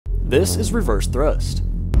This is reverse thrust.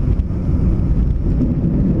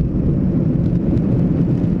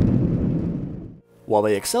 While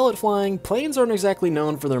they excel at flying, planes aren't exactly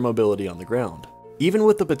known for their mobility on the ground. Even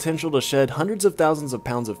with the potential to shed hundreds of thousands of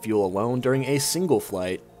pounds of fuel alone during a single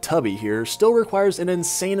flight, Tubby here still requires an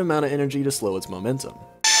insane amount of energy to slow its momentum.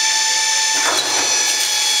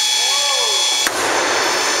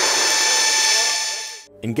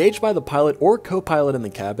 Engaged by the pilot or co-pilot in the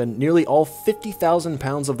cabin, nearly all 50,000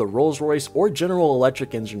 pounds of the Rolls-Royce or General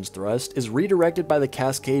Electric engine's thrust is redirected by the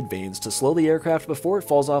cascade vanes to slow the aircraft before it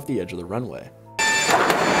falls off the edge of the runway.